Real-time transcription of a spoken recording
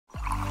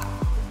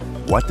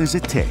What does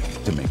it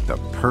take to make the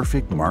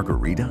perfect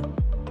margarita?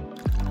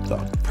 The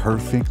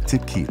perfect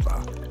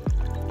tequila.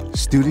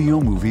 Studio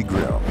Movie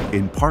Grill,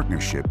 in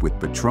partnership with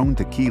Patrón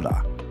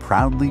Tequila,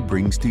 proudly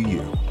brings to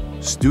you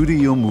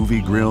Studio Movie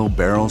Grill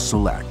Barrel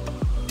Select.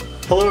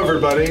 Hello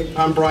everybody,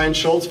 I'm Brian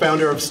Schultz,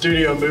 founder of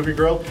Studio Movie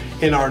Grill.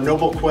 In our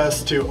noble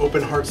quest to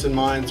open hearts and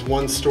minds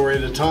one story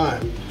at a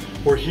time,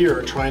 we're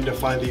here trying to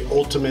find the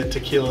ultimate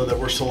tequila that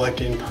we're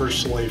selecting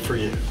personally for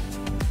you.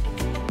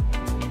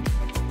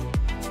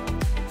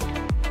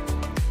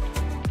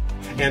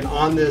 And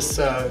on this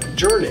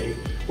journey,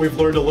 we've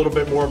learned a little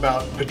bit more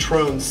about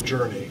Patrón's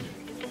journey.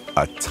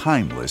 A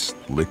timeless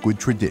liquid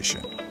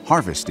tradition,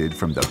 harvested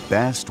from the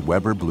best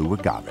Weber Blue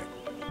agave,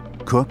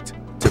 cooked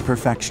to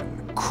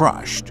perfection,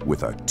 crushed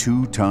with a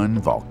 2-ton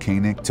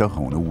volcanic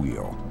Tahona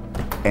wheel,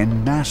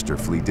 and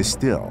masterfully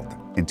distilled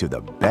into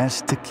the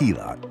best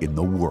tequila in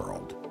the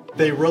world.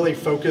 They really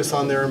focus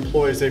on their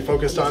employees. They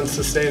focused on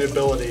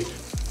sustainability.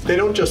 They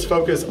don't just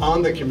focus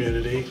on the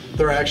community,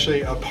 they're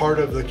actually a part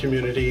of the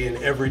community in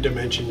every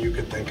dimension you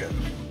could think of.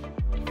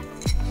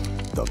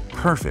 The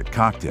perfect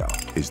cocktail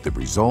is the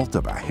result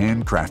of a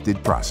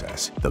handcrafted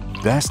process, the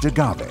best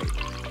agave,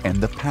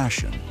 and the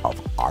passion of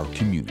our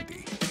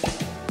community.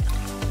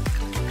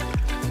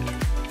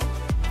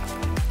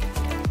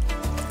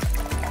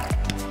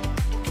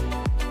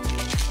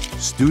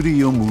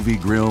 Studio Movie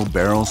Grill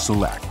Barrel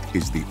Select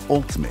is the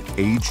ultimate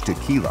aged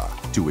tequila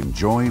to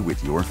enjoy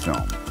with your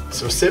film.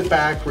 So sit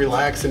back,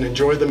 relax, and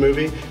enjoy the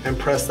movie, and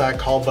press that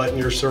call button.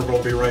 Your server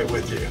will be right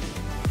with you.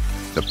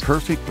 The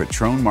perfect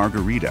Patrón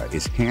Margarita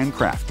is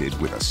handcrafted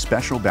with a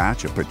special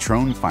batch of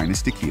Patrón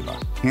Finest Tequila,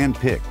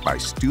 handpicked by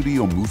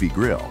Studio Movie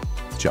Grill,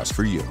 just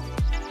for you.